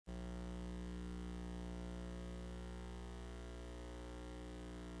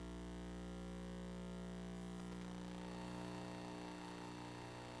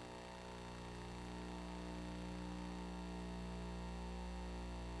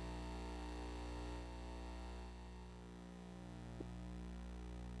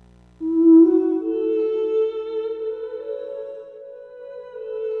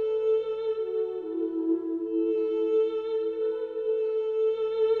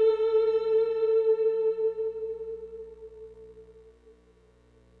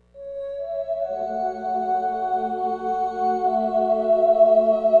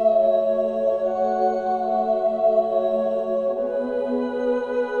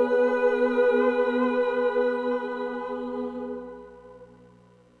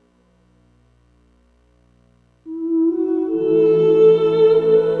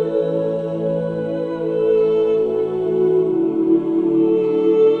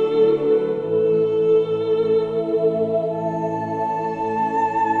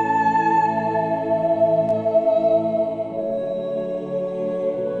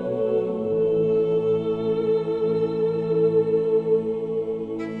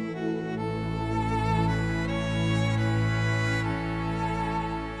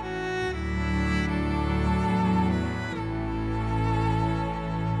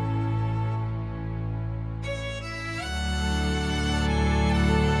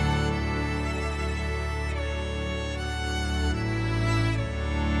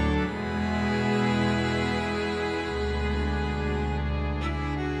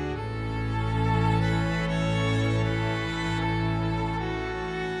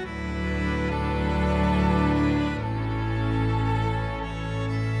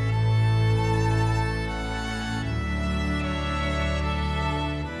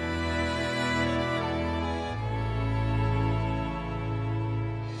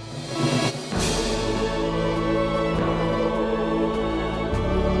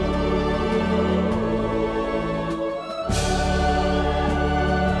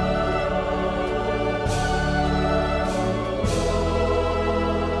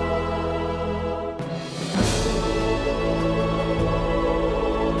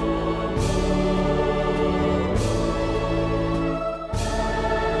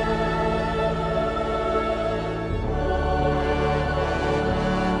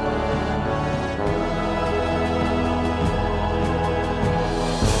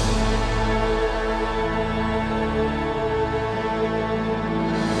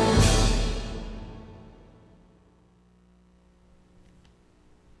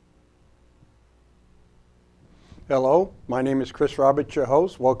Hello, my name is Chris Roberts, your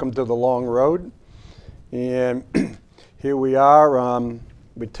host. Welcome to The Long Road. And here we are.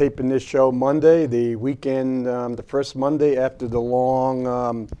 We're taping this show Monday, the weekend, the first Monday after the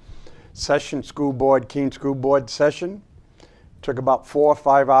long session, Keene School Board session. Took about 4 or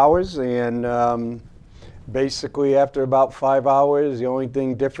 5 hours, and basically after about 5 hours, the only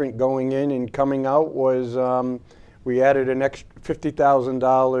thing different going in and coming out was we added an extra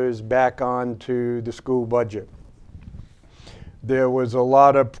 $50,000 back onto the school budget. There was a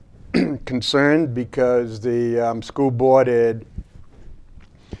lot of concern because the school board had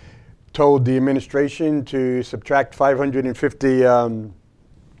told the administration to subtract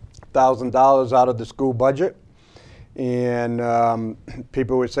 $550,000 out of the school budget. And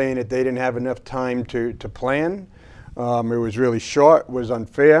people were saying that they didn't have enough time to plan. It was really short, it was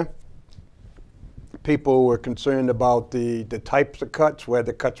unfair. People were concerned about the types of cuts, where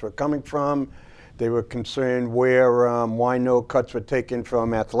the cuts were coming from. They were concerned why no cuts were taken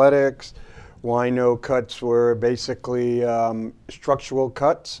from athletics, why no cuts were basically structural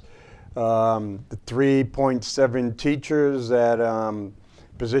cuts. The 3.7 teachers that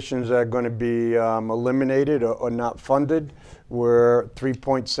positions that are going to be eliminated or not funded were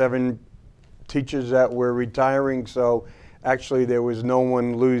 3.7 teachers that were retiring, so actually there was no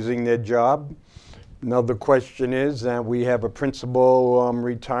one losing their job. Another question is that we have a principal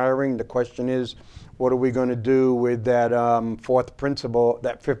retiring. The question is, what are we going to do with that fifth principal,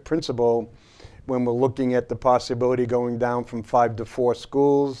 when we're looking at the possibility going down from 5 to 4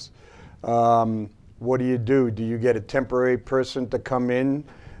 schools? What do? Do you get a temporary person to come in,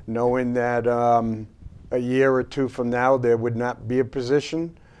 knowing that a year or two from now there would not be a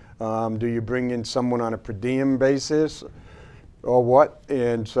position? Do you bring in someone on a per diem basis, or what?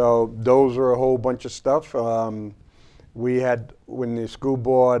 And so those are a whole bunch of stuff. We had, when the school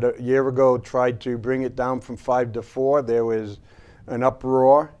board a year ago tried to bring it down from 5 to 4, there was an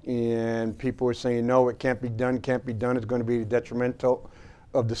uproar, and people were saying, no, it can't be done, it's going to be detrimental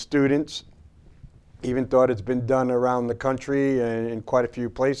of the students. Even thought it's been done around the country and in quite a few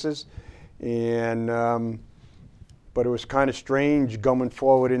places. And but it was kind of strange going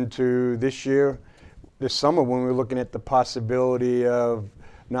forward into this summer, when we were looking at the possibility of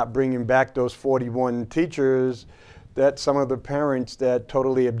not bringing back those 41 teachers, that some of the parents that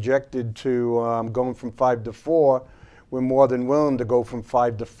totally objected to going from 5 to 4 were more than willing to go from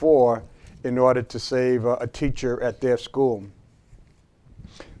 5 to 4 in order to save a teacher at their school.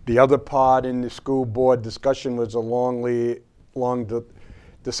 The other part in the school board discussion was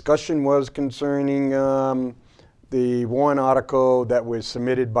discussion was concerning the warrant article that was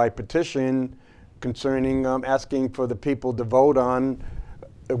submitted by petition concerning asking for the people to vote on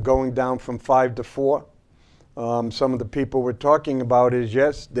going down from 5 to 4. Some of the people we're talking about is,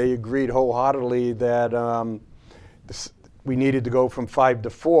 yes, they agreed wholeheartedly that we needed to go from 5 to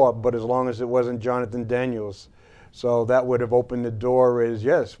 4, but as long as it wasn't Jonathan Daniels. So that would have opened the door as,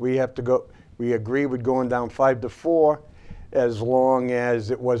 yes, we agree with going down 5 to 4 as long as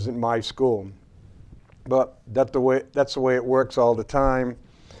it wasn't my school. But that's the way it works all the time.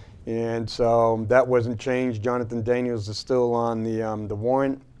 And so that wasn't changed. Jonathan Daniels is still on the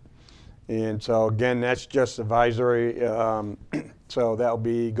warrant. And so again, that's just advisory. So that'll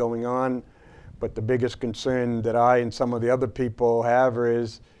be going on. But the biggest concern that I and some of the other people have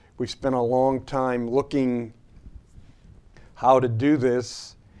is we spent a long time looking how to do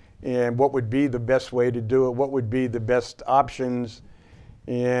this and what would be the best way to do it, what would be the best options.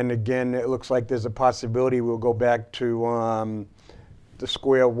 And again, it looks like there's a possibility we'll go back to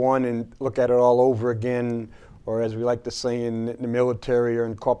square one and look at it all over again, or as we like to say in the military or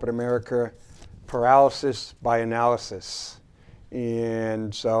in corporate America, paralysis by analysis.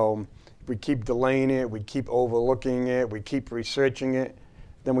 And so if we keep delaying it, we keep overlooking it, we keep researching it,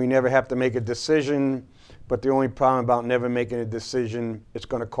 then we never have to make a decision. But the only problem about never making a decision, it's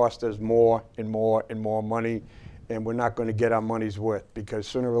going to cost us more and more and more money, and we're not going to get our money's worth, because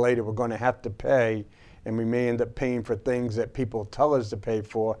sooner or later we're going to have to pay, and we may end up paying for things that people tell us to pay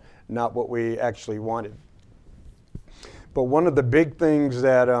for, not what we actually wanted. But one of the big things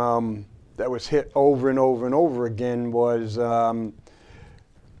that was hit over and over and over again was the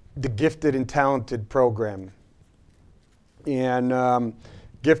gifted and talented program. And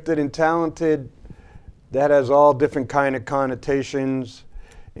gifted and talented, that has all different kind of connotations.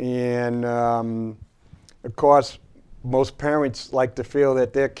 And of course, most parents like to feel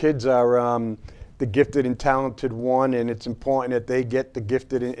that their kids are the gifted and talented one, and it's important that they get the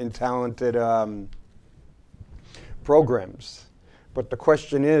gifted and talented programs. But the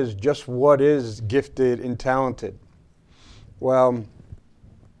question is, just what is gifted and talented? Well,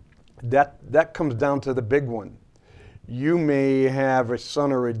 that comes down to the big one. you may have a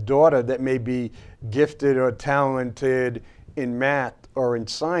son or a daughter that may be gifted or talented in math or in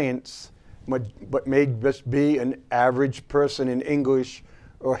science, but may just be an average person in English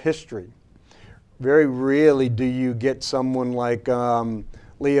or history. Very rarely do you get someone like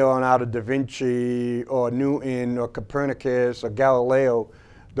Leonardo da Vinci or Newton or Copernicus or Galileo,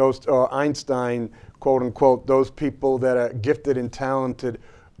 or Einstein, quote unquote, those people that are gifted and talented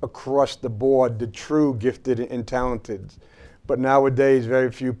across the board, the true gifted and talented. But nowadays,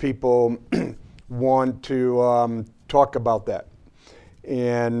 very few people want to talk about that.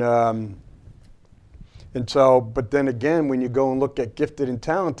 And so, but then again, when you go and look at gifted and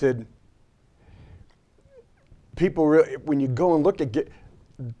talented, people really, when you go and look at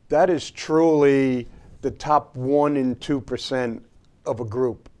that is truly the top 1% and 2% of a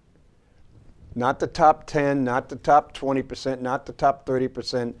group. Not the top 10, not the top 20%, not the top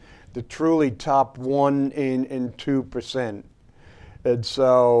 30%, the truly top 1% and 2%. And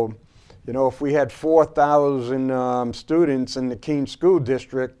so, you know, if we had 4,000 students in the Keene School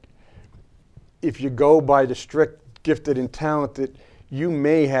District, if you go by the strict gifted and talented, you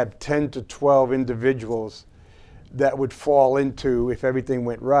may have 10 to 12 individuals that would fall into, if everything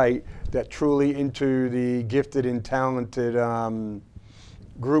went right, that truly into the gifted and talented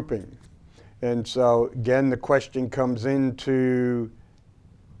grouping. And so again, the question comes into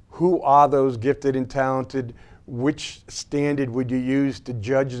who are those gifted and talented? Which standard would you use to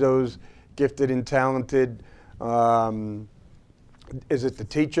judge those gifted and talented? Is it the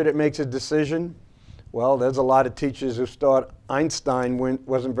teacher that makes a decision? Well, there's a lot of teachers who thought Einstein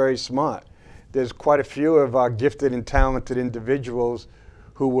wasn't very smart. There's quite a few of our gifted and talented individuals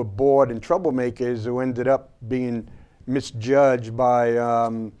who were bored and troublemakers who ended up being misjudged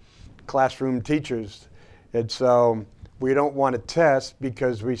by classroom teachers. And so we don't want to test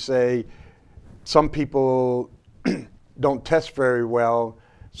because we say some people don't test very well,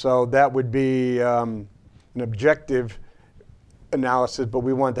 so that would be an objective analysis, but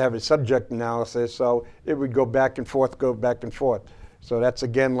we want to have a subject analysis, so it would go back and forth, go back and forth. So that's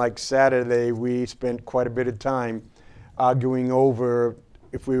again like Saturday, we spent quite a bit of time arguing over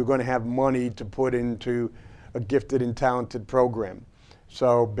if we were going to have money to put into a gifted and talented program.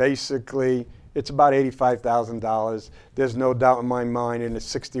 So basically, it's about $85,000. There's no doubt in my mind in a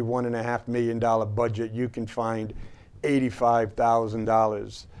 $61.5 million budget, you can find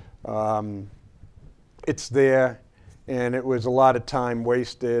 $85,000. It's there, and it was a lot of time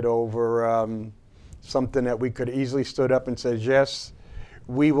wasted over something that we could easily stood up and said, yes,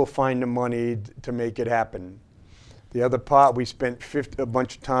 we will find the money to make it happen. The other part, we spent a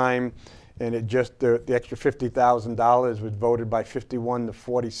bunch of time, and it just the extra $50,000 was voted by 51 to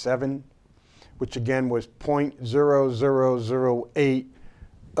 47, which again was 0.0008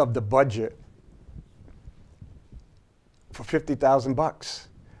 of the budget for 50,000 bucks.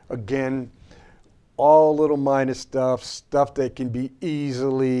 Again, all little minor stuff that can be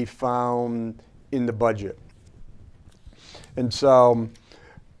easily found in the budget. And so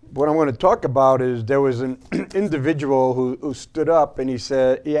what I want to talk about is there was an individual who stood up and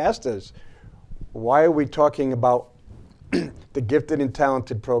he asked us, why are we talking about the gifted and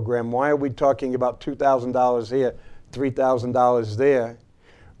talented program? Why are we talking about $2,000 here, $3,000 there,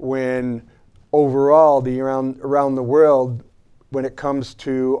 when overall around the world, when it comes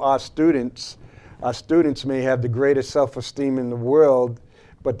to our students may have the greatest self-esteem in the world,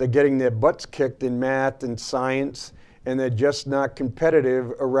 but they're getting their butts kicked in math and science, and they're just not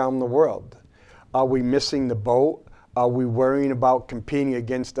competitive around the world. Are we missing the boat? Are we worrying about competing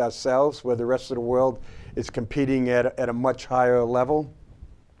against ourselves where the rest of the world is competing at a much higher level?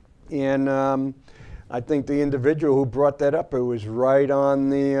 And I think the individual who brought that up, it was right on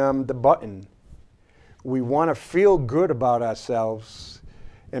the button. We want to feel good about ourselves,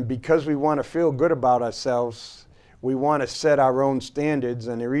 and because we want to feel good about ourselves, we want to set our own standards,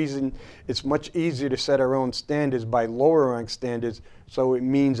 and the reason it's much easier to set our own standards by lowering standards, so it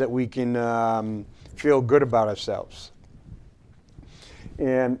means that we can feel good about ourselves.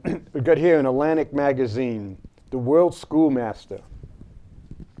 And we got here in Atlantic Magazine, The World Schoolmaster.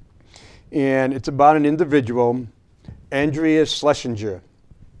 And it's about an individual, Andreas Schlesinger.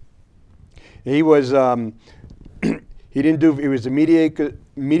 He was, he was a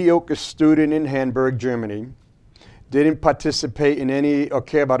mediocre student in Hamburg, Germany. Didn't participate in any or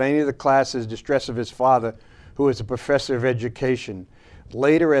care about any of the classes, distress of his father, who was a professor of education.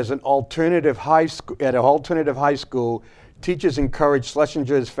 Later, as an alternative high school, teachers encouraged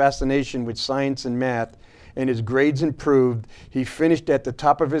Schlesinger's fascination with science and math, and his grades improved. He finished at the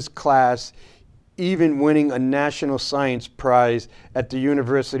top of his class, even winning a national science prize at the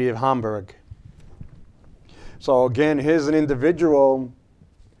University of Hamburg. So again, here's an individual,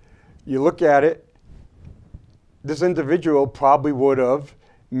 you look at it, this individual probably would have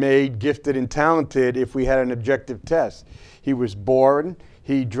made gifted and talented if we had an objective test. He was born,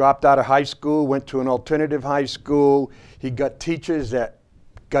 he dropped out of high school, went to an alternative high school, he got teachers that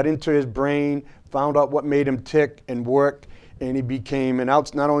got into his brain, found out what made him tick and work, and he became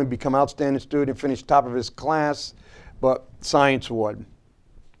not only become outstanding student, finished top of his class, but Science Award.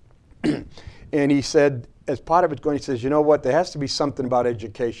 And he said, as part of it going, he says, you know what, there has to be something about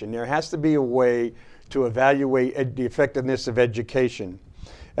education. There has to be a way to evaluate the effectiveness of education.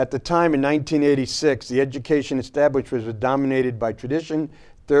 At the time in 1986, the education establishment was dominated by tradition,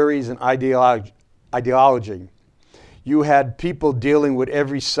 theories, and ideology. You had people dealing with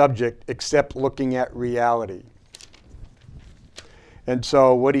every subject except looking at reality. And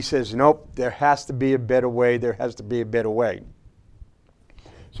so what he says, nope, there has to be a better way, there has to be a better way.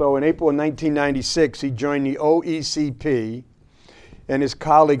 So in April of 1996, he joined the OECP, and his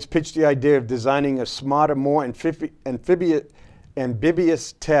colleagues pitched the idea of designing a smarter, more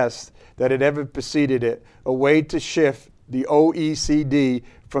ambiguous test that had ever preceded it, a way to shift the OECD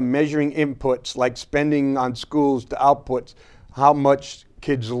from measuring inputs like spending on schools to outputs, how much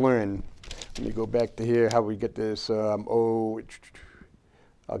kids learn. Let me go back to here, how we get this, I'll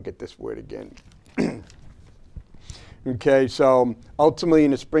get this word again. Okay, so ultimately in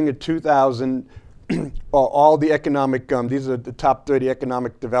the spring of 2000, all the economic, these are the top 30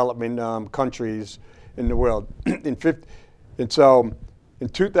 economic development countries in the world. And so in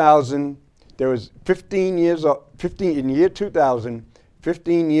 2000, there was in year 2000,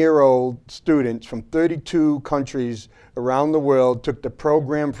 15-year-old students from 32 countries around the world took the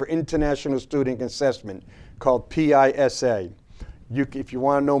Program for International Student Assessment called PISA. If you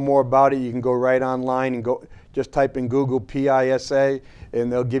want to know more about it, you can go right online and just type in Google PISA,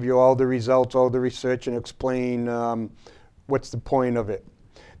 and they'll give you all the results, all the research, and explain what's the point of it.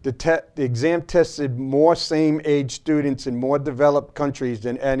 The exam tested more same-age students in more developed countries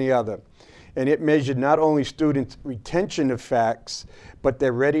than any other. And it measured not only students' retention of facts, but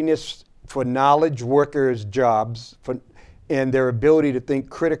their readiness for knowledge workers' jobs, and their ability to think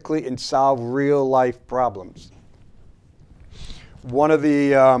critically and solve real-life problems. One of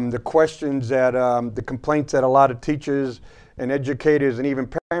the questions that, the complaints that a lot of teachers and educators and even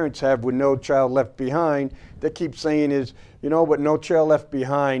parents have with No Child Left Behind, they keep saying is, you know, with No Child Left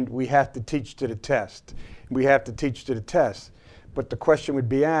Behind, we have to teach to the test. We have to teach to the test. But the question would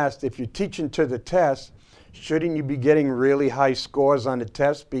be asked, if you're teaching to the test, shouldn't you be getting really high scores on the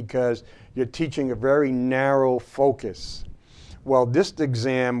test because you're teaching a very narrow focus? Well, this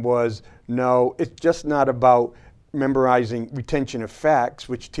exam was, no, it's just not about memorizing retention of facts,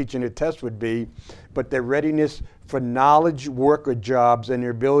 which teaching a test would be, but their readiness for knowledge worker jobs and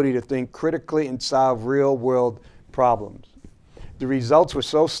their ability to think critically and solve real-world problems. The results were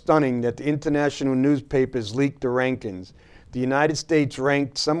so stunning that the international newspapers leaked the rankings. The United States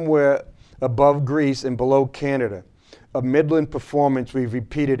ranked somewhere above Greece and below Canada. A Midland performance we've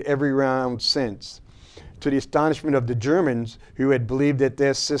repeated every round since. To the astonishment of the Germans, who had believed that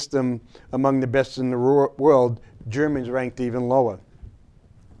their system among the best in the world, Germans ranked even lower.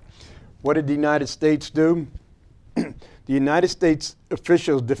 What did the United States do? The United States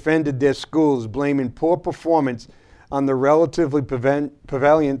officials defended their schools, blaming poor performance on the relatively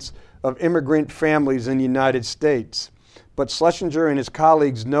prevalence of immigrant families in the United States. But Schlesinger and his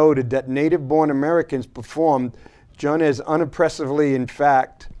colleagues noted that native-born Americans performed just as unimpressively. In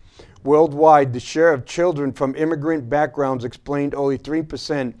fact, worldwide, the share of children from immigrant backgrounds explained only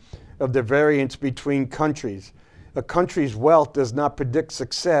 3% of the variance between countries. A country's wealth does not predict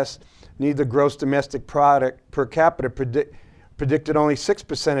success, neither gross domestic product per capita predicted only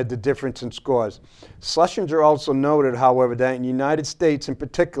 6% of the difference in scores. Schlesinger also noted, however, that in the United States in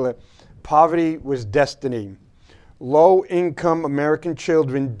particular, poverty was destiny. Low-income American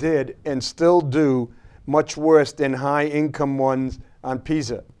children did and still do much worse than high-income ones on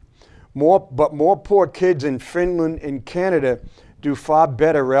PISA. But more poor kids in Finland and Canada do far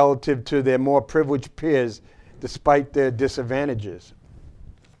better relative to their more privileged peers, despite their disadvantages.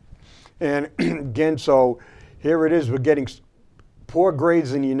 And again, so here it is, we're getting poor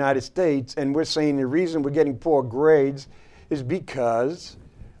grades in the United States, and we're saying the reason we're getting poor grades is because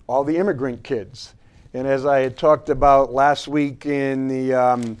all the immigrant kids. And as I had talked about last week in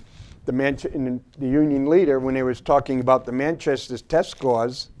the Union Leader, when they was talking about the Manchester's test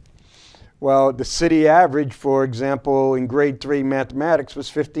scores, well, the city average, for example, in grade 3 mathematics was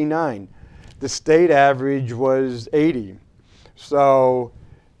 59. The state average was 80. So,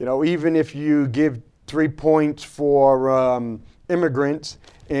 you know, even if you give 3 points for immigrants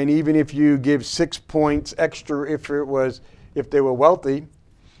and even if you give 6 points extra if they were wealthy,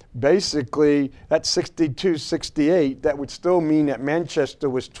 basically that's 62, 68. That would still mean that Manchester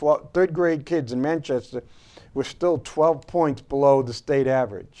was third grade kids in Manchester were still 12 points below the state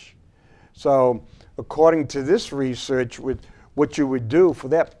average. So according to this research, what you would do for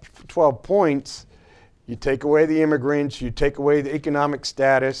that 12 points, you take away the immigrants, you take away the economic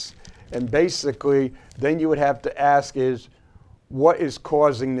status, and basically then you would have to ask is, what is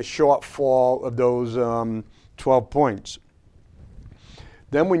causing the shortfall of those 12 points?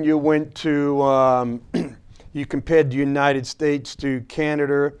 Then when you went to, you compared the United States to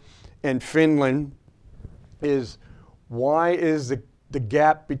Canada and Finland, is why is the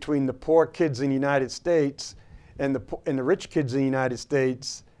gap between the poor kids in the United States and the rich kids in the United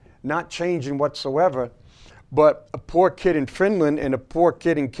States not changing whatsoever, but a poor kid in Finland and a poor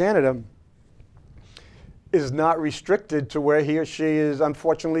kid in Canada is not restricted to where he or she is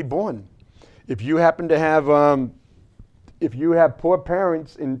unfortunately born. If you happen to have, if you have poor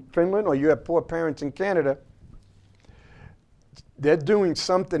parents in Finland or you have poor parents in Canada, they're doing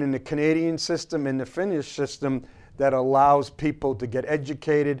something in the Canadian system and the Finnish system that allows people to get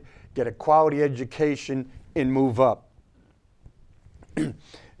educated, get a quality education, and move up.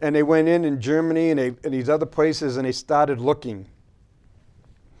 And they went in Germany and these other places and they started looking.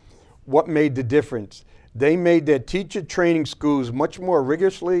 What made the difference? They made their teacher training schools much more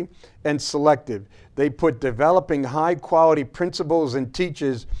rigorously and selective. They put developing high quality principals and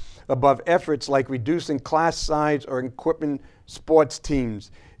teachers above efforts like reducing class size or equipping sports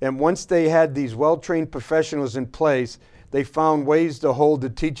teams. And once they had these well-trained professionals in place, they found ways to hold the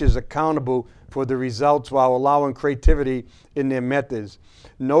teachers accountable for the results while allowing creativity in their methods.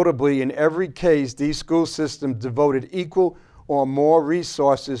 Notably, in every case, these school systems devoted equal or more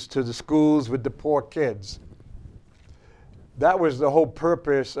resources to the schools with the poor kids. That was the whole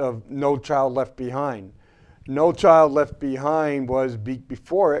purpose of No Child Left Behind. No Child Left Behind was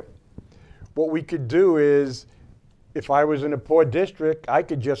before it. What we could do is, if I was in a poor district, I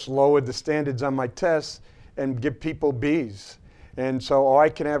could just lower the standards on my tests and give people B's. And so, or I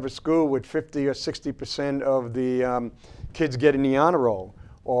can have a school with 50 or 60% of the kids getting the honor roll.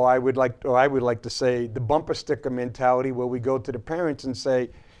 Or I would like to say the bumper sticker mentality, where we go to the parents and say,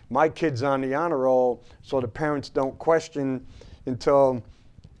 my kid's on the honor roll, so the parents don't question until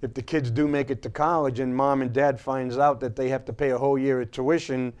if the kids do make it to college and mom and dad finds out that they have to pay a whole year of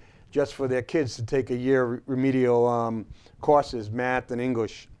tuition just for their kids to take a year remedial courses, math and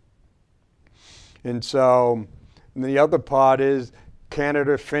English. And so and the other part is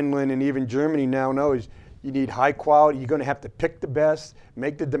Canada, Finland, and even Germany now knows you need high quality. You're going to have to pick the best,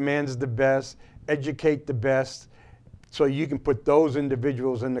 make the demands the best, educate the best, so you can put those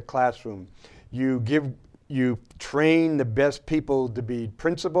individuals in the classroom. You train the best people to be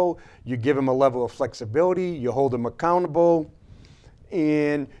principal. You give them a level of flexibility. You hold them accountable.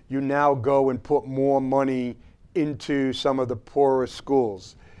 And you now go and put more money into some of the poorer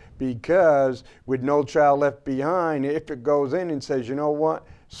schools. Because with No Child Left Behind, if it goes in and says, you know what,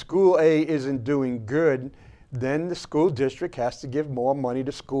 School A isn't doing good, then the school district has to give more money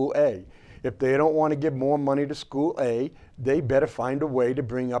to School A. If they don't want to give more money to School A, they better find a way to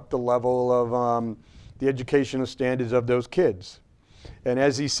bring up the level of the educational standards of those kids. And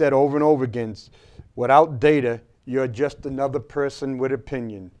as he said over and over again, without data, you're just another person with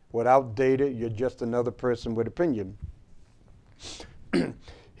opinion. Without data, you're just another person with opinion.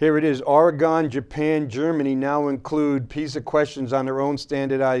 Here it is. Oregon, Japan, Germany now include PISA questions on their own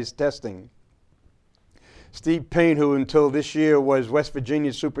standardized testing. Steve Payne, who until this year was West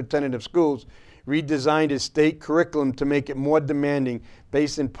Virginia's superintendent of schools, redesigned his state curriculum to make it more demanding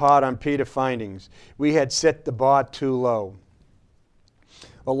based in part on PISA findings. We had set the bar too low.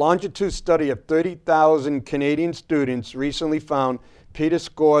 A longitude study of 30,000 Canadian students recently found PISA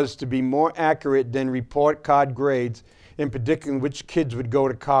scores to be more accurate than report card grades in predicting which kids would go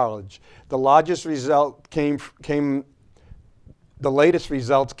to college. The latest results came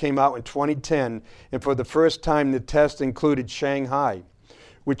out in 2010, and for the first time the test included Shanghai,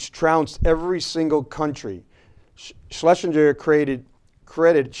 which trounced every single country. Schlesinger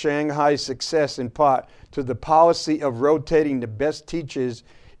credited Shanghai's success in part to the policy of rotating the best teachers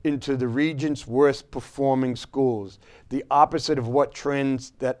into the region's worst performing schools, the opposite of what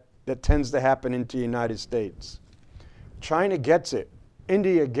trends that tends to happen into the United States. China gets it.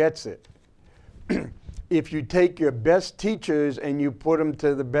 India gets it. If you take your best teachers and you put them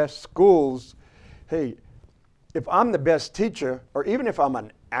to the best schools, hey, if I'm the best teacher, or even if I'm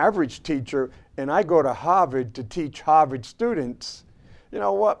an average teacher and I go to Harvard to teach Harvard students, you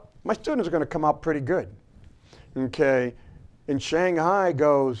know what? My students are going to come out pretty good. Okay? And Shanghai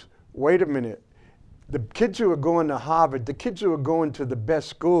goes, wait a minute, the kids who are going to Harvard, the kids who are going to the best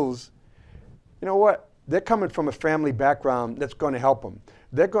schools, you know what? They're coming from a family background that's going to help them.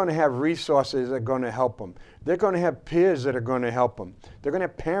 They're going to have resources that are going to help them. They're going to have peers that are going to help them. They're going to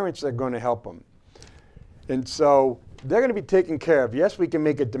have parents that are going to help them. And so they're going to be taken care of. Yes, we can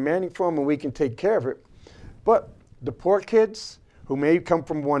make it demanding for them and we can take care of it. But the poor kids who may come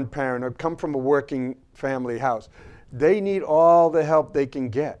from one parent or come from a working family house, they need all the help they can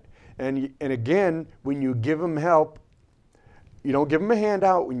get. And again, when you give them help, you don't give them a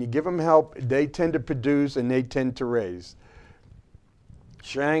handout. When you give them help, they tend to produce and they tend to raise.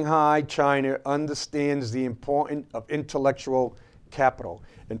 Shanghai, China understands the importance of intellectual capital.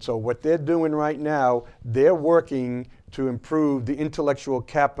 And so what they're doing right now, they're working to improve the intellectual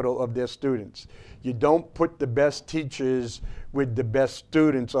capital of their students. You don't put the best teachers with the best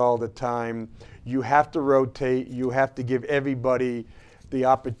students all the time. You have to rotate. You have to give everybody the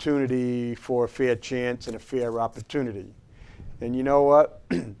opportunity for a fair chance and a fair opportunity. And you know what?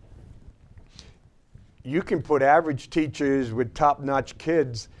 You can put average teachers with top-notch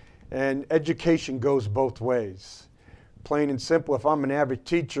kids, and education goes both ways. Plain and simple, if I'm an average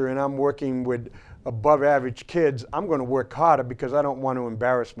teacher and I'm working with above-average kids, I'm going to work harder because I don't want to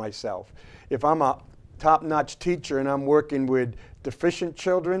embarrass myself. If I'm a top-notch teacher and I'm working with deficient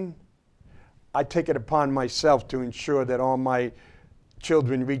children, I take it upon myself to ensure that all my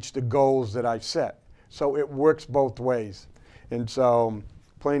children reach the goals that I've set. So it works both ways. And so,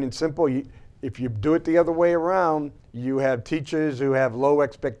 plain and simple, if you do it the other way around, you have teachers who have low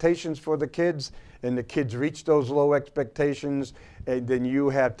expectations for the kids, and the kids reach those low expectations, and then you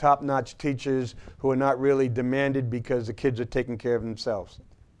have top-notch teachers who are not really demanded because the kids are taking care of themselves.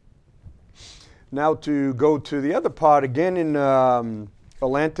 Now to go to the other part, again in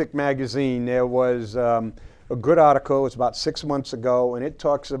Atlantic magazine, there was a good article, it's about 6 months ago, and it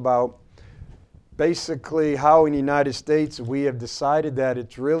talks about basically how in the United States we have decided that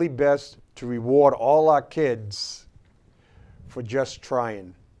it's really best to reward all our kids for just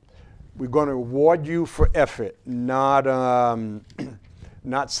trying. We're going to reward you for effort, not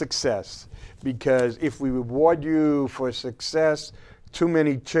success. Because if we reward you for success, too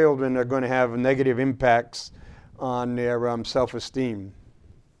many children are going to have negative impacts on their self-esteem.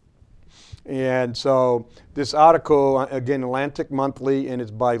 And so this article, again, Atlantic Monthly, and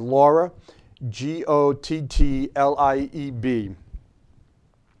it's by Laura, Gottlieb.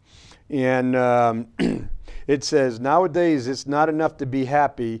 And it says, nowadays it's not enough to be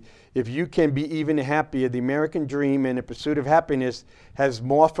happy. If you can be even happier, the American dream and the pursuit of happiness has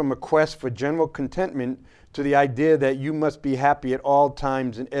morphed from a quest for general contentment to the idea that you must be happy at all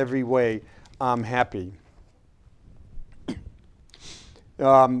times in every way. I'm happy.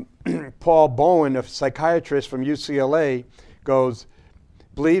 Paul Bowen, a psychiatrist from UCLA,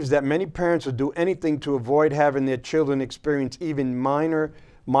 believes that many parents will do anything to avoid having their children experience even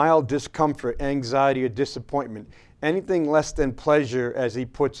mild discomfort, anxiety, or disappointment. Anything less than pleasure, as he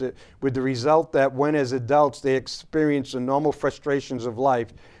puts it, with the result that when as adults they experience the normal frustrations of life,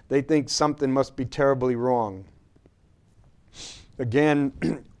 they think something must be terribly wrong. Again,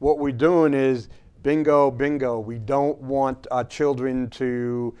 what we're doing is bingo, bingo. We don't want our children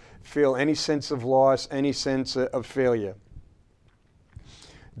to feel any sense of loss, any sense of failure.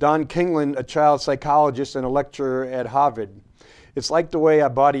 Don Kingland, a child psychologist and a lecturer at Harvard. It's like the way our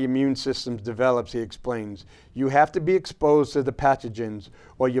body immune system develops, he explains. You have to be exposed to the pathogens,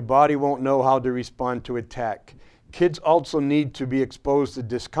 or your body won't know how to respond to attack. Kids also need to be exposed to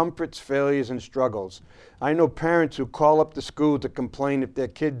discomforts, failures, and struggles. I know parents who call up the school to complain if their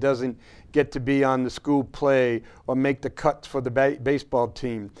kid doesn't get to be on the school play or make the cuts for the baseball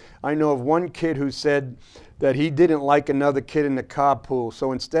team. I know of one kid who said that he didn't like another kid in the carpool,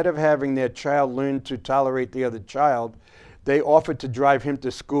 so instead of having their child learn to tolerate the other child, they offered to drive him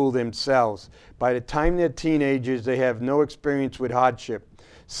to school themselves. By the time they're teenagers, they have no experience with hardship.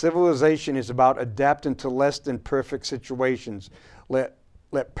 Civilization is about adapting to less than perfect situations.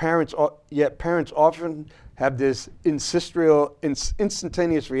 Yet parents often have this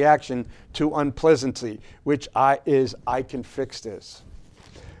instantaneous reaction to unpleasantly, which is, I can fix this.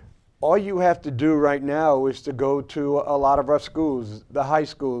 All you have to do right now is to go to a lot of our schools, the high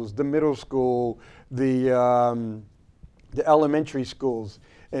schools, the middle school, the elementary schools,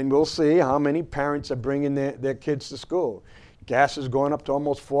 and we'll see how many parents are bringing their kids to school. Gas is going up to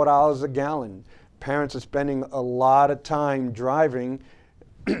almost $4 a gallon. Parents are spending a lot of time driving.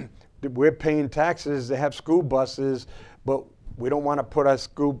 We're paying taxes to have school buses, but we don't want to put our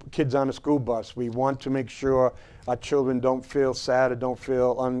kids on a school bus. We want to make sure our children don't feel sad or don't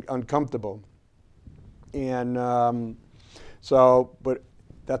feel uncomfortable. And So, but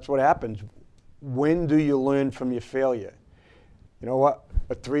that's what happens. When do you learn from your failure? You know what?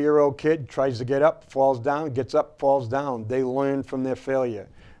 A 3-year-old kid tries to get up, falls down, gets up, falls down. They learn from their failure.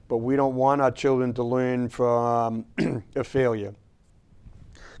 But we don't want our children to learn from a failure.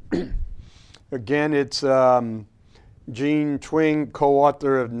 Again, it's Gene Twing,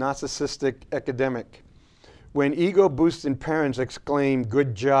 co-author of Narcissistic Epidemic. When ego-boosting parents exclaim,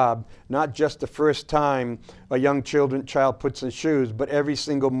 "good job," not just the first time a young child puts in shoes, but every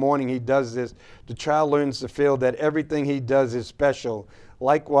single morning he does this, the child learns to feel that everything he does is special.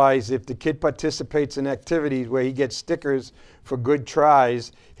 Likewise, if the kid participates in activities where he gets stickers for good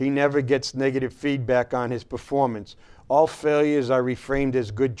tries, he never gets negative feedback on his performance. All failures are reframed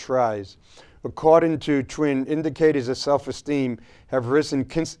as good tries. According to Twin, indicators of self-esteem have risen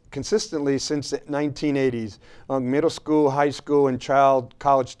consistently since the 1980s among middle school, high school, and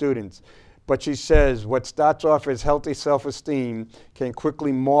college students. But she says what starts off as healthy self-esteem can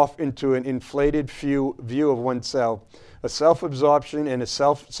quickly morph into an inflated view of oneself, a self-absorption, and a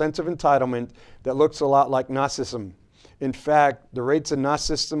sense of entitlement that looks a lot like narcissism. In fact, the rates of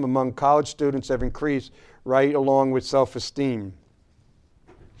narcissism among college students have increased right along with self-esteem.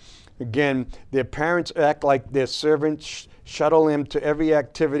 Again, their parents act like their servants, shuttle them to every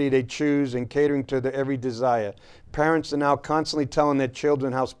activity they choose and catering to their every desire. Parents are now constantly telling their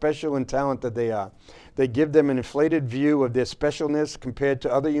children how special and talented they are. They give them an inflated view of their specialness compared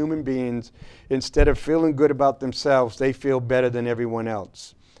to other human beings. Instead of feeling good about themselves, they feel better than everyone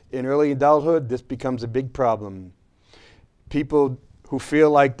else. In early adulthood, this becomes a big problem. People who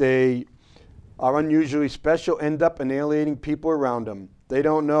feel like they are unusually special end up annihilating people around them. They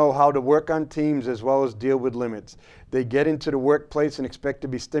don't know how to work on teams as well as deal with limits. They get into the workplace and expect to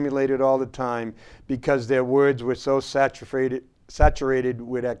be stimulated all the time because their words were so saturated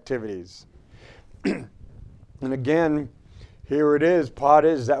with activities. And again, here it is. Part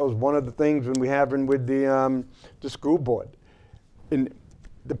is that was one of the things when we having with the school board. And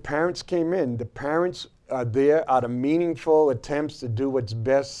the parents came in. The parents are there out of meaningful attempts to do what's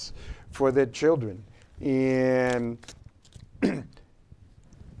best for their children. And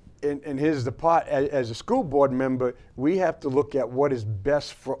and here's the part, as a school board member, we have to look at what is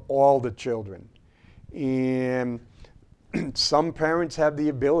best for all the children. And some parents have the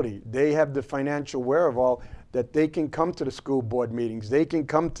ability, they have the financial wherewithal that they can come to the school board meetings, they can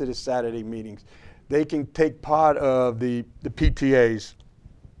come to the Saturday meetings, they can take part of the PTAs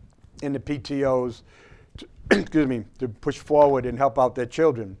and the PTOs to push forward and help out their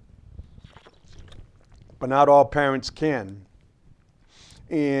children. But not all parents can.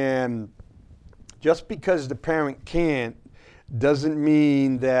 And just because the parent can't doesn't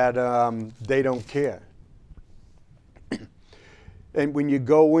mean that they don't care. And when you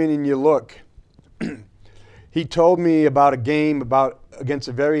go in and you look, he told me about a game against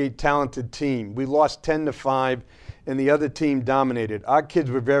a very talented team. We lost 10-5 and the other team dominated. Our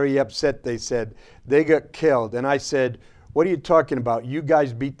kids were very upset, they said. They got killed. And I said, "What are you talking about? You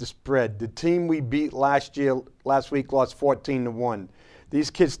guys beat the spread. The team we beat last week lost 14-1. These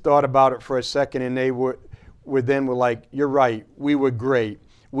kids thought about it for a second and they were like, "You're right, we were great.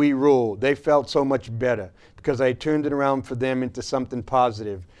 We ruled." They felt so much better because I turned it around for them into something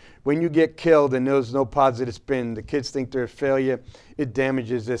positive. When you get killed and there's no positive spin, the kids think they're a failure. It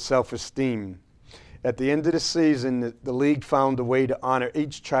damages their self-esteem. At the end of the season, the league found a way to honor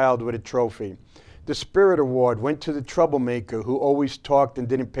each child with a trophy. The Spirit Award went to the troublemaker who always talked and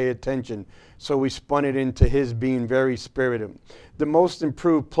didn't pay attention, so we spun it into his being very spirited. The most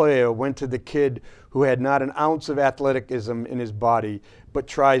improved player went to the kid who had not an ounce of athleticism in his body, but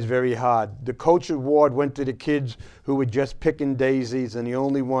tries very hard. The Coach Award went to the kids who were just picking daisies, and the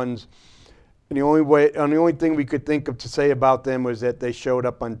only thing we could think of to say about them was that they showed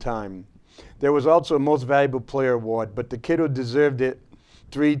up on time. There was also a Most Valuable Player Award, but the kid who deserved it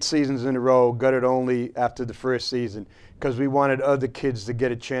 3 seasons in a row got it only after the first season because we wanted other kids to get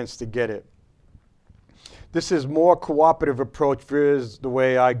a chance to get it. This is more cooperative approach versus the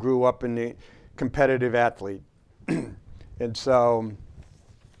way I grew up in the competitive athlete. And so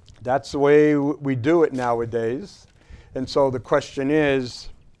that's the way we do it nowadays. And so the question is,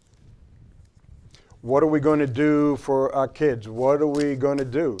 what are we going to do for our kids? What are we going to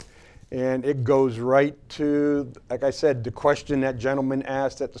do? And it goes right to, like I said, the question that gentleman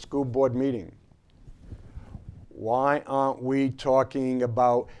asked at the school board meeting. Why aren't we talking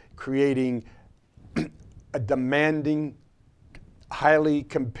about creating a demanding, highly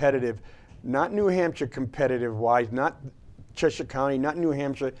competitive, not New Hampshire competitive-wise, not Cheshire County, not New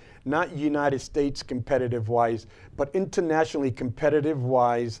Hampshire, not United States competitive-wise, but internationally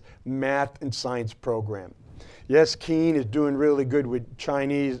competitive-wise math and science program? Yes, Keen is doing really good with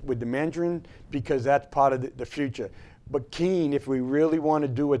Chinese, with the Mandarin, because that's part of the future. But Keen, if we really want to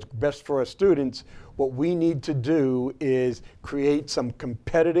do what's best for our students, what we need to do is create some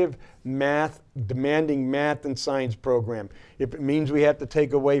competitive math, demanding math and science program. If it means we have to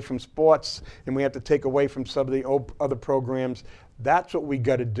take away from sports and we have to take away from some of the other programs, that's what we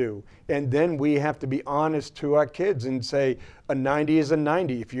got to do. And then we have to be honest to our kids and say a 90 is a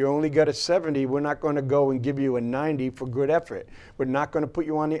 90. If you only got a 70, we're not going to go and give you a 90 for good effort. We're not going to put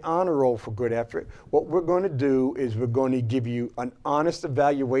you on the honor roll for good effort. What we're going to do is we're going to give you an honest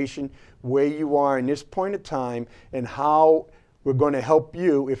evaluation where you are in this point of time and how we're going to help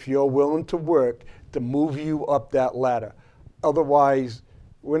you, if you're willing to work, to move you up that ladder. Otherwise,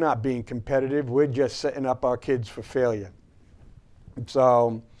 we're not being competitive. We're just setting up our kids for failure.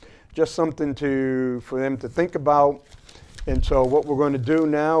 So just something for them to think about. And so what we're going to do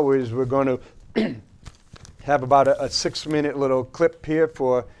now is we're going to have about a 6-minute little clip here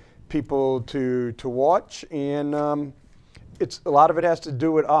for people to watch. And a lot of it has to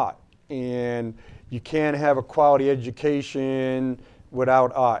do with art. And you can't have a quality education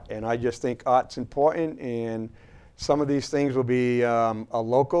without art. And I just think art's important. And some of these things will be a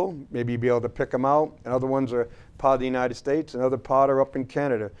local, maybe you'll be able to pick them out. And other ones are part of the United States, and other part are up in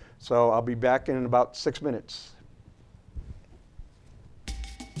Canada. So I'll be back in about 6 minutes.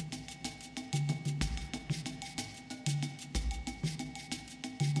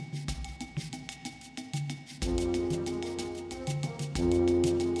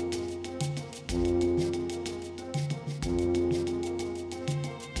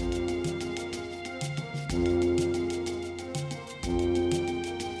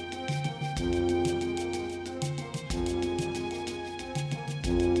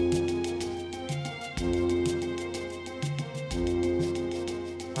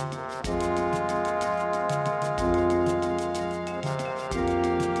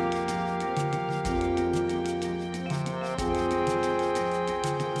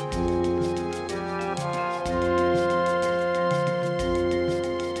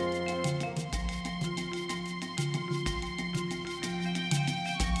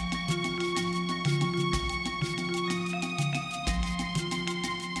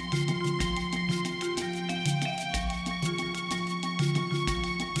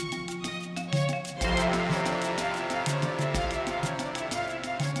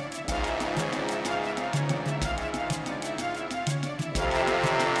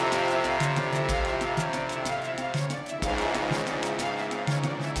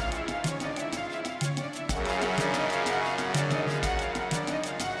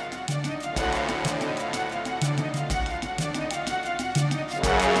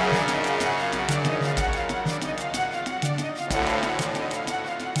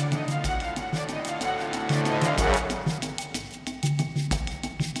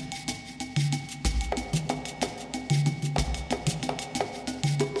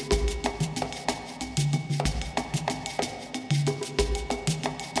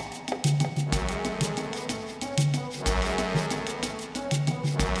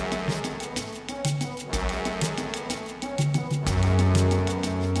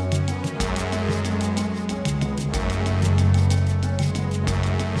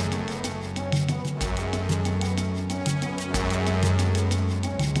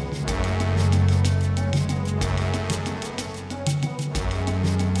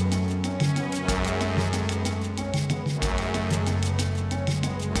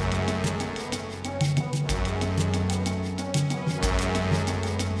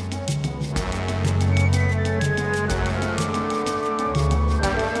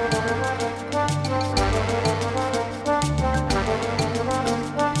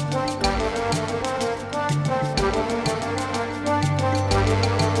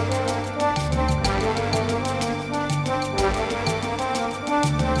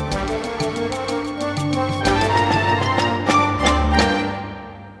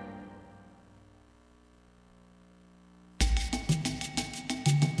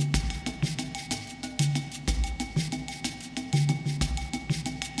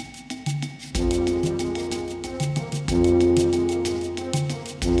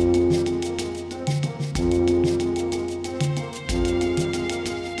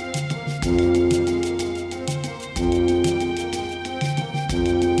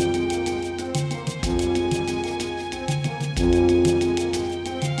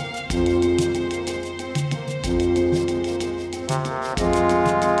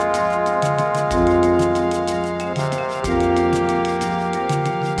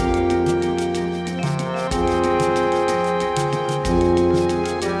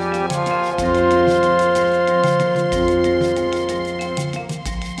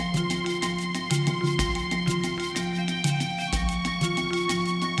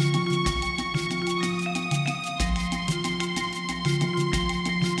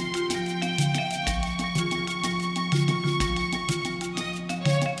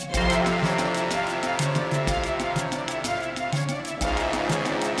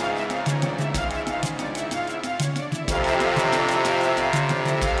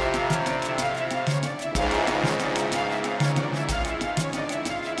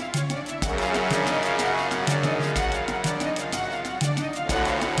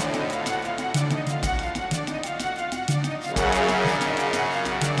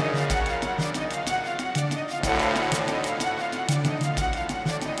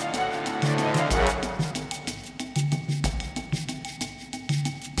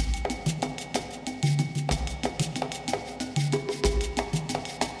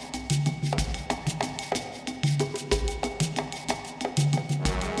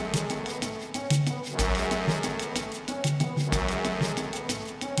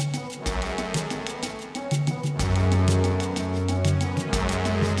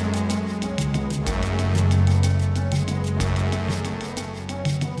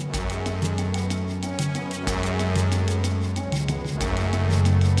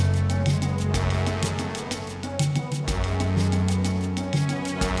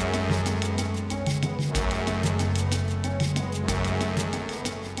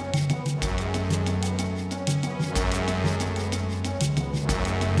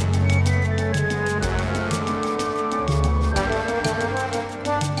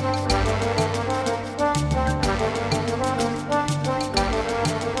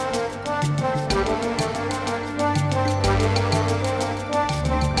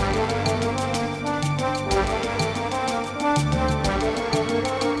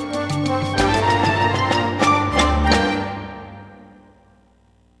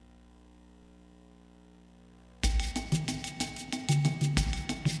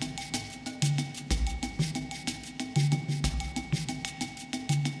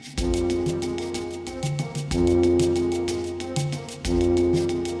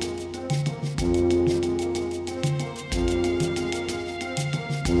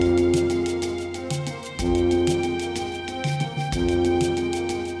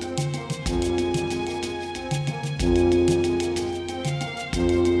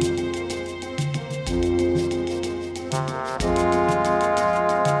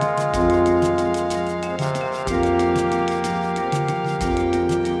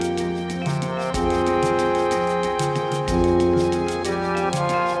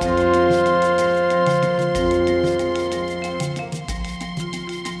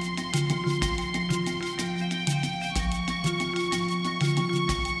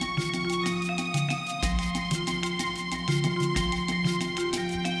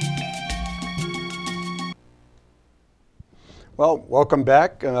 Well, welcome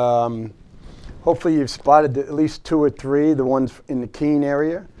back. Hopefully you've spotted at least 2 or 3, the ones in the Keene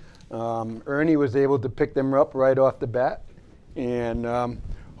area. Ernie was able to pick them up right off the bat, and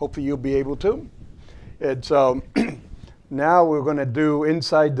hopefully you'll be able to. And so now we're going to do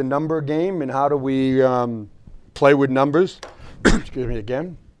inside the number game, and how do we play with numbers. Excuse me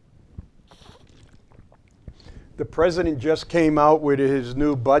again. The president just came out with his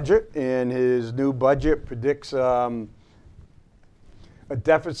new budget, and his new budget predicts a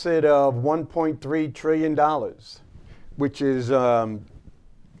deficit of $1.3 trillion, which is kind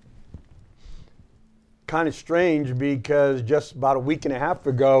of strange because just about a week and a half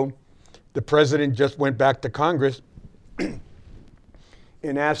ago, the president just went back to Congress and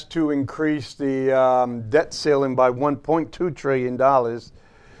asked to increase the debt ceiling by $1.2 trillion.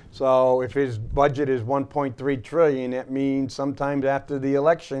 So if his budget is $1.3 trillion, that means sometimes after the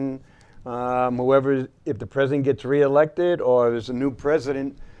election, if the president gets reelected or there's a new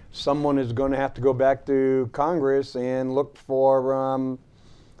president, someone is going to have to go back to Congress and look for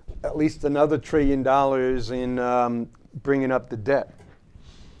at least another $1 trillion in bringing up the debt.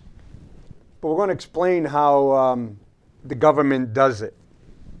 But we're going to explain how the government does it.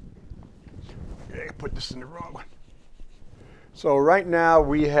 I put this in the wrong one. So right now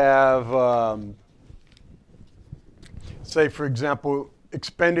we have, say for example,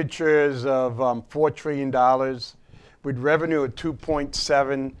 expenditures of $4 trillion with revenue of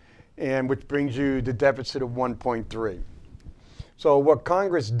 2.7, and which brings you the deficit of 1.3. So what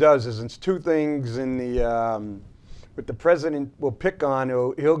Congress does is it's 2 things in the what the president will pick on.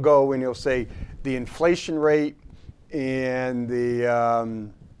 He'll go and he'll say the inflation rate and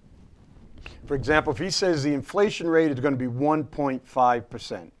the for example, if he says the inflation rate is going to be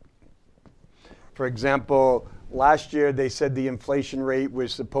 1.5%. For example, last year they said the inflation rate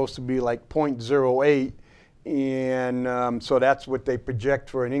was supposed to be like 0.08, and so that's what they project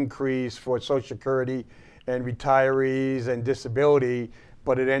for an increase for Social Security and retirees and disability,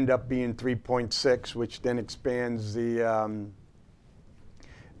 but it ended up being 3.6, which then expands the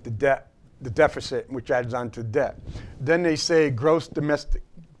deficit, which adds on to debt. Then they say gross domestic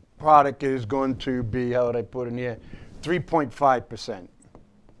product is going to be, how would I put in here, 3.5%.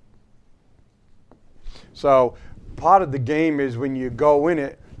 So part of the game is when you go in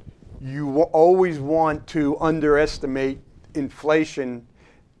it, you always want to underestimate inflation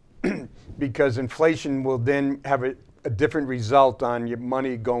because inflation will then have a different result on your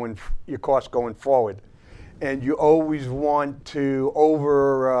money your costs going forward. And you always want to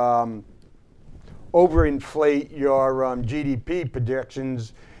overinflate your GDP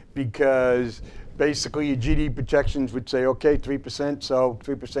projections, because basically your GDP projections would say, okay, 3%, so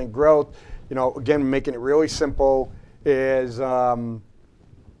 3% growth. You know, again, making it really simple is plain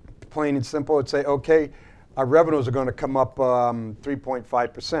and simple. It'd say, okay, our revenues are going to come up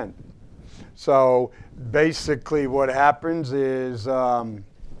 3.5%. So basically what happens is, and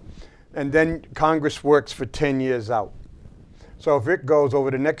then Congress works for 10 years out. So if it goes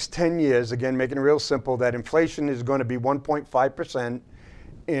over the next 10 years, again, making it real simple, that inflation is going to be 1.5%,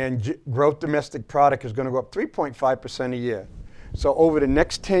 and gross domestic product is going to go up 3.5% a year. So over the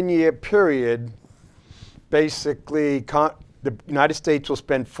next 10-year period, basically the United States will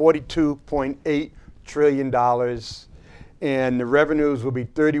spend $42.8 trillion, and the revenues will be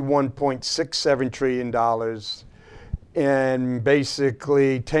 $31.67 trillion. And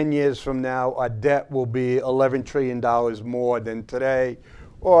basically 10 years from now, our debt will be $11 trillion more than today,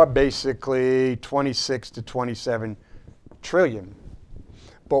 or basically 26 to 27 trillion.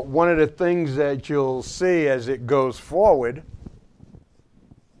 But one of the things that you'll see as it goes forward,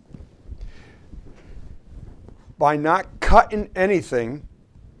 by not cutting anything,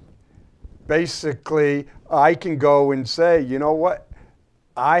 basically I can go and say, you know what,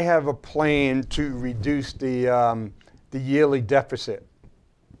 I have a plan to reduce the yearly deficit.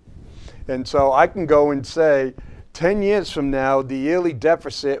 And so I can go and say 10 years from now, the yearly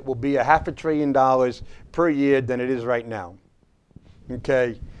deficit will be $500 billion per year than it is right now.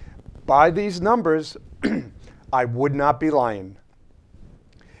 Okay, by these numbers, I would not be lying.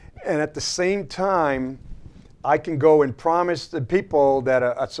 And at the same time, I can go and promise the people that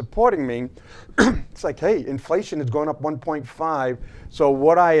are supporting me, it's like, hey, inflation is going up 1.5. So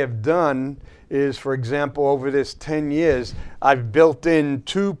what I have done is, for example, over this 10 years, I've built in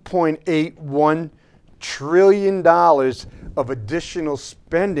 $2.81 trillion of additional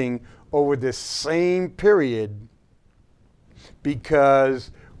spending over this same period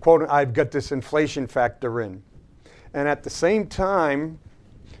because, quote, I've got this inflation factor in. And at the same time,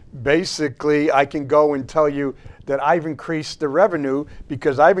 basically, I can go and tell you that I've increased the revenue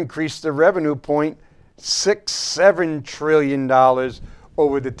because I've increased the revenue $0.67 trillion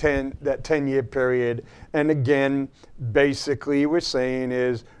over the 10-year period. And again, basically, we're saying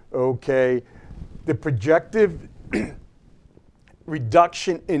is, okay, the projected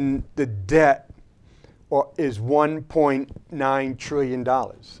reduction in the debt is $1.9 trillion.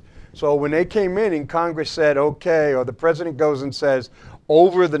 So when they came in and Congress said, okay, or the president goes and says,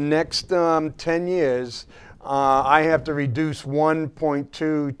 over the next 10 years, I have to reduce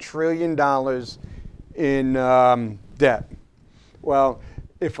 $1.2 trillion in debt. Well,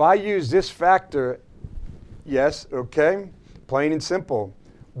 if I use this factor, yes, okay, plain and simple,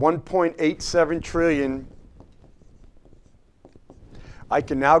 1.87 trillion, I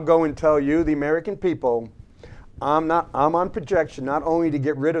can now go and tell you, the American people, I'm on projection not only to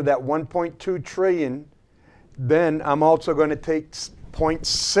get rid of that 1.2 trillion, then I'm also going to take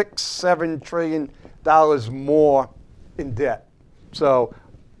 $0.67 trillion more in debt. So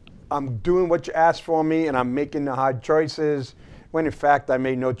I'm doing what you asked for me, and I'm making the hard choices, when in fact I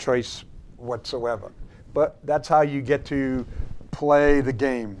made no choice whatsoever. But that's how you get to play the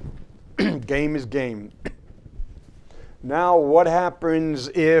game. Game is game. Now what happens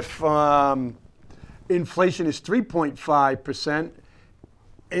if inflation is 3.5%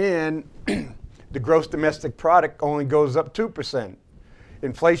 and the gross domestic product only goes up 2%?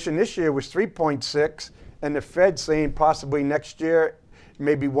 Inflation this year was 3.6, and the Fed saying possibly next year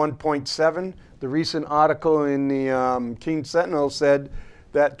maybe 1.7. The recent article in the Keene Sentinel said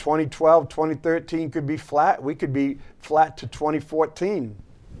that 2012, 2013 could be flat. We could be flat to 2014.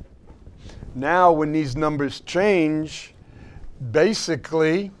 Now when these numbers change,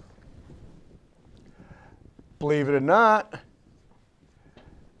 basically, believe it or not,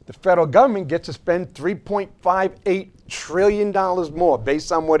 the federal government gets to spend $3.58 trillion more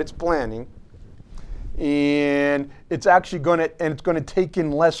based on what it's planning. And it's actually going to take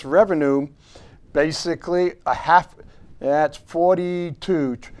in less revenue, basically that's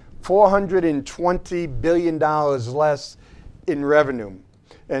 $420 billion less in revenue.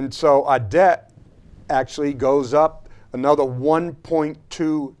 And so our debt actually goes up another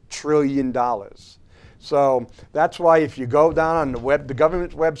 $1.2 trillion. So that's why if you go down on the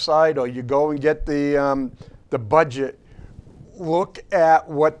government's website, or you go and get the budget, look at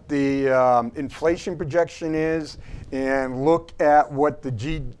what the inflation projection is, and look at what the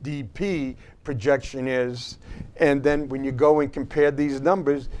GDP projection is. And then when you go and compare these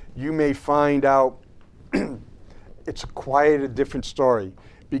numbers, you may find out it's quite a different story.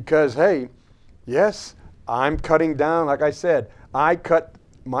 Because, hey, yes, I'm cutting down. Like I said, I cut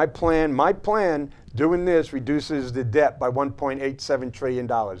my plan. My plan doing this reduces the debt by $1.87 trillion,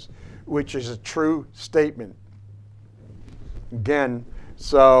 which is a true statement. Again,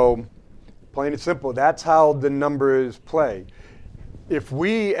 so plain and simple, that's how the numbers play. If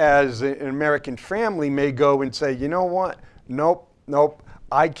we as an American family may go and say, you know what, nope,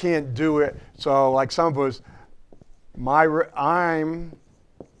 I can't do it. So like some of us,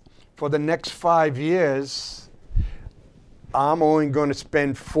 for the next 5 years, I'm only going to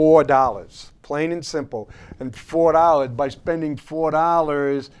spend $4, plain and simple. And $4, by spending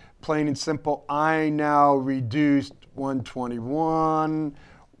 $4, plain and simple, I now reduced 121,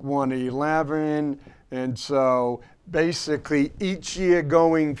 111, and so basically each year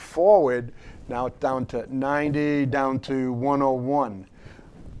going forward, now it's down to 90, down to 101.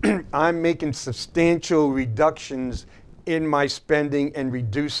 I'm making substantial reductions in my spending and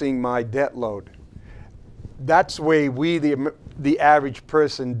reducing my debt load. That's the way the average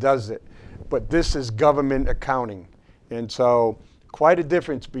person does it. But this is government accounting. And so quite a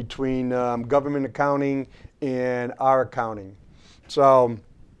difference between government accounting and our accounting. So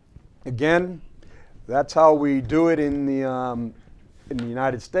again, that's how we do it in the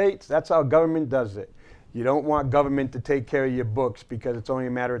United States. That's how government does it. You don't want government to take care of your books, because it's only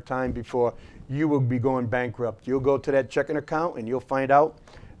a matter of time before you will be going bankrupt. You'll go to that checking account and you'll find out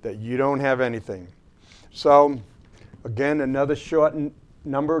that you don't have anything. So again, another short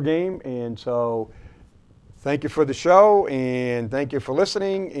number game. And so thank you for the show, and thank you for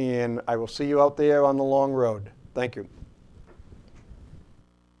listening, and I will see you out there on the long road. Thank you.